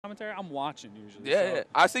commentary. I'm watching usually. Yeah,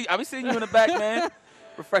 yeah. I be seeing you in the back, man.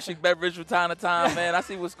 Refreshing beverage from time to time, man. I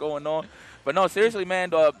see what's going on. But no, seriously,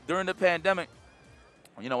 man, during the pandemic,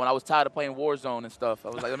 you know, when I was tired of playing Warzone and stuff, I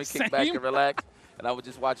was like, let me kick back and relax. And I would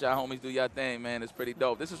just watch y'all homies do y'all thing, man. It's pretty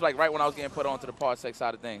dope. This is like right when I was getting put onto the Parsec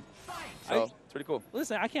side of things. So it's pretty cool.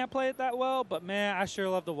 Listen, I can't play it that well, but, man, I sure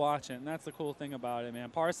love to watch it. And that's the cool thing about it, man.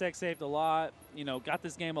 Parsec saved a lot, you know, got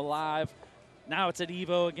this game alive. Now it's at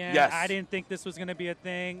EVO again. Yes. I didn't think this was going to be a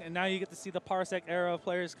thing. And now you get to see the Parsec era of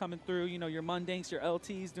players coming through, you know, your Mundanks, your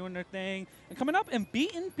LTs doing their thing. And coming up and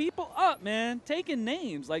beating people up, man. Taking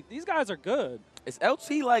names. Like, these guys are good. Is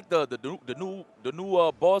LT like the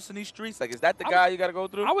new boss in these streets? Like, is that the guy you got to go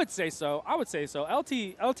through? I would say so. I would say so.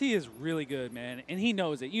 LT is really good, man, and he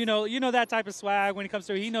knows it. You know that type of swag when he comes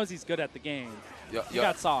through. He knows he's good at the game. He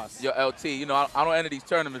got sauce. Yo, LT, you know, I don't enter these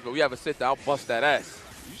tournaments, but we have a sit down. I'll bust that ass.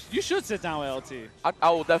 You should sit down with LT. I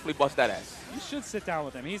will definitely bust that ass. You should sit down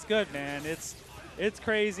with him. He's good, man. It's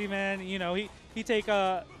crazy, man. You know, he take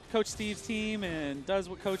Coach Steve's team and does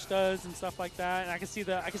what Coach does and stuff like that. And I can see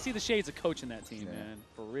the shades of Coach in that team, man,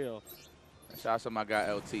 for real. Shout out to my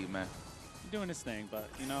guy LT, man. He's doing his thing, but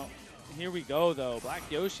you know, here we go though. Black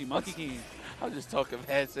Yoshi, Monkey King. I was just talking,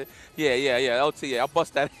 man. Yeah. LT, yeah, I'll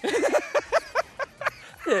bust that.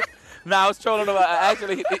 Nah, I was trolling him.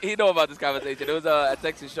 Actually, he know about this conversation. It was a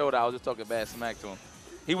Texas Showdown. I was just talking bad smack to him.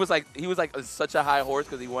 He was like such a high horse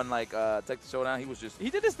because he won like Texas Showdown. He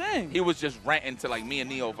did his thing. He was just ranting to like me and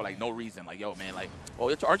Neo for like no reason. Like, yo, man, like,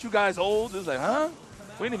 oh, aren't you guys old? It was like, huh?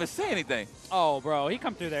 We didn't even say anything. Oh, bro, he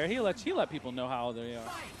come through there. He let people know how old they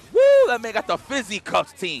are. Woo! That man got the Fizzy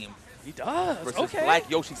Cuffs team. He does. Versus Black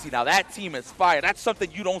Yoshi. See, now that team is fire. That's something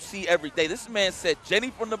you don't see every day. This man said Jenny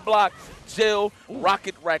from the block, Jill,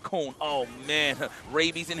 Rocket Raccoon. Oh, man.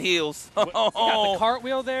 Rabies and heels. You got the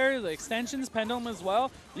cartwheel there, the extensions, pendulum as well.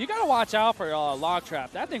 You got to watch out for log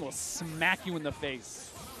trap. That thing will smack you in the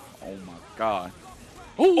face. Oh, my God.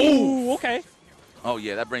 Ooh, okay. Oh,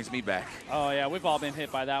 yeah, that brings me back. Oh, yeah, we've all been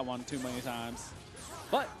hit by that one too many times.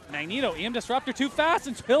 But Magneto, EM Disruptor too fast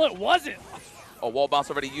until it wasn't. Oh, wall bounce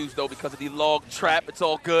already used, though, because of the log trap. It's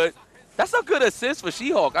all good. That's a good assist for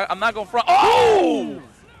She-Hulk. I'm not going to front. Oh!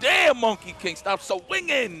 Damn, Monkey King. Stop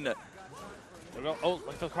swinging. Oh,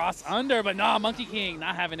 like the cross under, but nah, Monkey King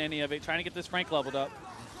not having any of it. Trying to get this Frank leveled up.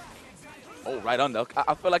 Oh, right under.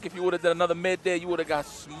 I feel like if you would have done another mid there, you would have got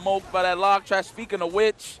smoked by that log trap. Speaking of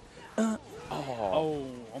which. Oh,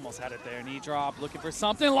 almost had it there. Knee drop, looking for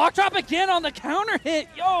something. Lock drop again on the counter hit.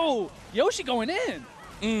 Yo, Yoshi going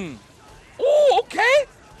in. Ooh, okay.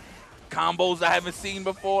 Combos I haven't seen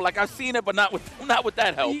before. Like, I've seen it, but not with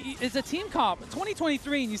that help. It's a team comp.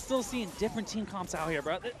 2023, and you're still seeing different team comps out here,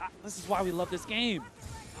 bro. This is why we love this game.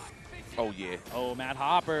 Oh, yeah. Oh, Matt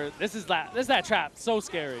Hopper. This is that trap. So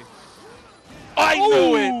scary. I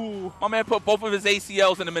knew it. My man put both of his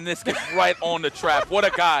ACLs and the meniscus right on the trap. What a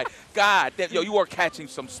guy. God damn. Yo, you are catching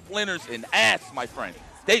some splinters in ass, my friend.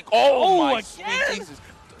 Oh, my sweet Jesus.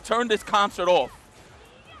 Turn this concert off.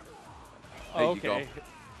 There you go.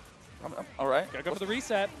 All right. Gotta go for the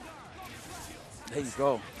reset. There you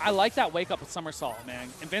go. I like that wake up with somersault, man.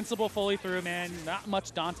 Invincible fully through, man. Not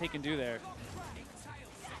much Dante can do there.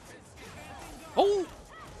 Oh!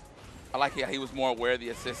 I like how he was more aware of the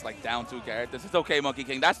assists, like down two characters. It's okay, Monkey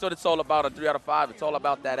King. That's what it's all about on 3 out of 5. It's all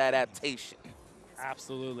about that adaptation.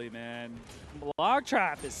 Absolutely, man. Log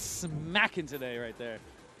trap is smacking today right there.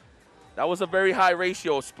 That was a very high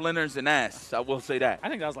ratio of splinters and ass. I will say that. I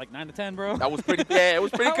think that was like 9 to 10, bro. That was pretty. Yeah, it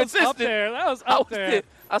was pretty consistent. Up there. That was up there.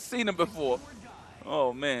 I've seen him before.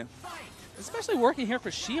 Oh man. Especially working here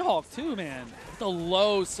for She-Hulk too, man. The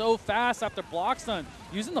low so fast after block stun,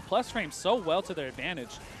 using the plus frame so well to their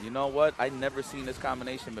advantage. You know what? I never seen this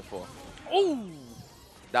combination before. Oh,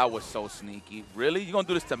 that was so sneaky. Really? You gonna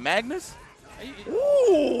do this to Magnus?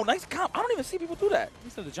 Ooh, nice comp. I don't even see people do that.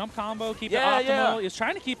 He said the jump combo, keep it optimal. Yeah. He was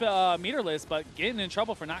trying to keep it meterless, but getting in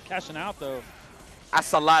trouble for not cashing out, though.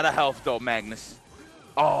 That's a lot of health, though, Magnus.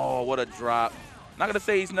 Oh, what a drop. Not going to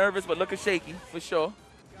say he's nervous, but looking shaky, for sure.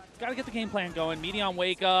 Got to get the game plan going. Medium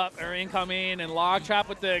wake up, or incoming, and log trap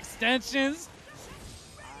with the extensions.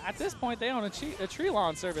 At this point, they own a tree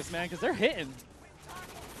lawn service, man, because they're hitting.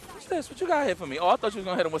 This? What you got here for me? Oh, I thought you was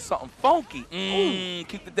going to hit him with something funky.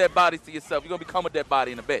 Keep the dead bodies to yourself. You're going to become a dead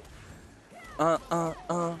body in a bit.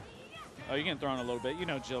 Oh, you're getting thrown a little bit. You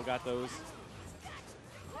know Jill got those.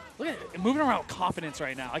 Look at it. Moving around with confidence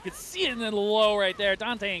right now. I could see it in the low right there.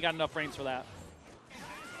 Dante ain't got enough frames for that.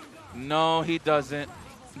 No, he doesn't.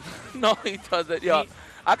 No, he doesn't. Yo,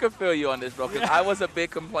 I can feel you on this, bro, because I was a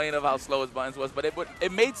big complainer of how slow his buttons was, but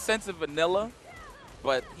it made sense in vanilla.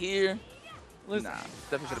 But here... Listen, Nah,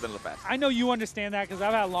 definitely should have been a little faster. I know you understand that because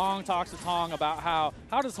I've had long talks with Tong about how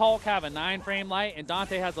does Hulk have a 9-frame light and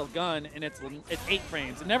Dante has a gun and it's 8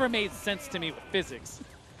 frames. It never made sense to me with physics.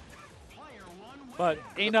 But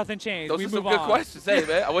ain't nothing changed. Those are some good questions, hey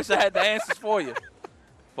man. I wish I had the answers for you.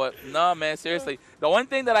 But no, man, seriously. The one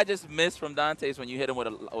thing that I just missed from Dante is when you hit him with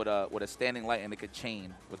a standing light and it could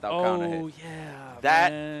chain without counter hit. Oh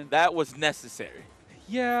yeah, that was necessary.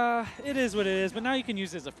 Yeah, it is what it is, but now you can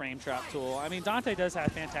use it as a frame trap tool. I mean, Dante does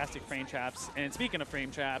have fantastic frame traps, and speaking of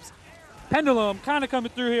frame traps, Pendulum kind of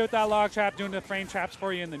coming through here with that log trap, doing the frame traps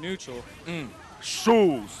for you in the neutral.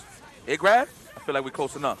 Shoes. A grab? I feel like we're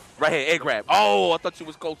close enough. Right here, A grab. Oh, I thought you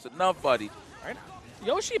was close enough, buddy. Right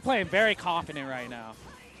now, YOSHI playing very confident right now.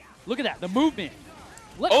 Look at that, the movement.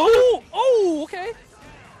 Okay.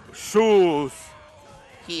 Shoes.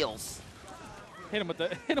 Heels. Hit him with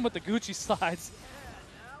the Gucci slides.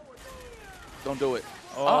 Don't do it.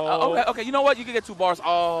 Oh. Okay. You know what? You can get 2 bars.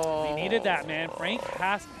 Oh. He needed that, man. Frank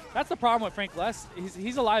has. That's the problem with Frank Les.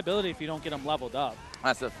 He's a liability if you don't get him leveled up.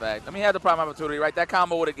 That's a fact. I mean, he had the prime opportunity, right? That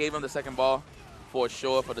combo would have gave him the second ball for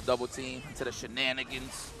sure for the double team into the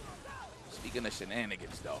shenanigans. Speaking of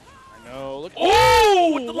shenanigans, though. I know. Look.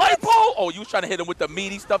 Oh, with the light pole. Oh, you was trying to hit him with the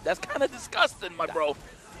meaty stuff. That's kind of disgusting, my bro.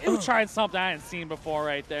 It was trying something I hadn't seen before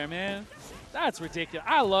right there, man. That's ridiculous.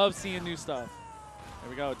 I love seeing new stuff. There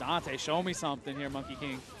we go. Dante, show me something here, Monkey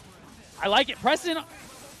King. I like it. Preston,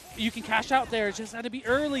 you can cash out there. It just had to be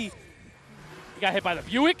early. You got hit by the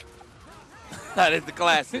Buick. That is the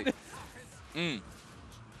classic. You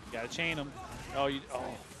got to chain him. Oh.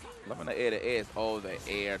 Loving the air to air. Oh, the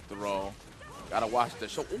air throw. Got to watch the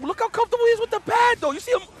show. Ooh, look how comfortable he is with the pad, though. You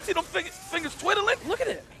see them fingers twiddling? Look at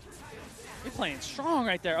it. You're playing strong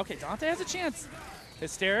right there. Okay, Dante has a chance.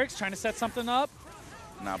 Hysterics, trying to set something up.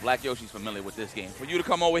 Nah, Black Yoshi's familiar with this game. For you to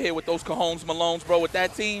come over here with those Cajones Malones, bro, with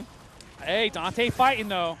that team. Hey, Dante fighting,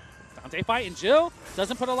 though. Dante fighting. Jill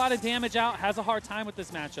doesn't put a lot of damage out, has a hard time with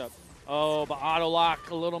this matchup. Oh, but auto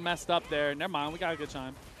lock a little messed up there. Never mind, we got a good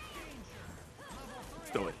time.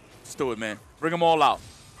 Let's do it. Let's do it, man. Bring them all out.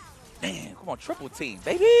 Man, come on, triple team,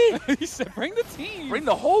 baby. He said, bring the team. Bring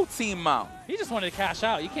the whole team out. He just wanted to cash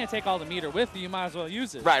out. You can't take all the meter with you. You might as well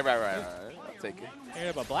use it. Right. I'll take it.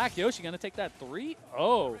 Yeah, but Black Yoshi going to take that 3?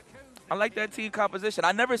 Oh. I like that team composition.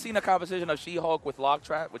 I've never seen a composition of She-Hulk with Lock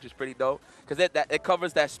Trap, which is pretty dope. Because it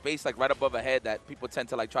covers that space like right above her head that people tend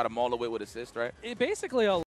to like try to maul away with assist, right? It basically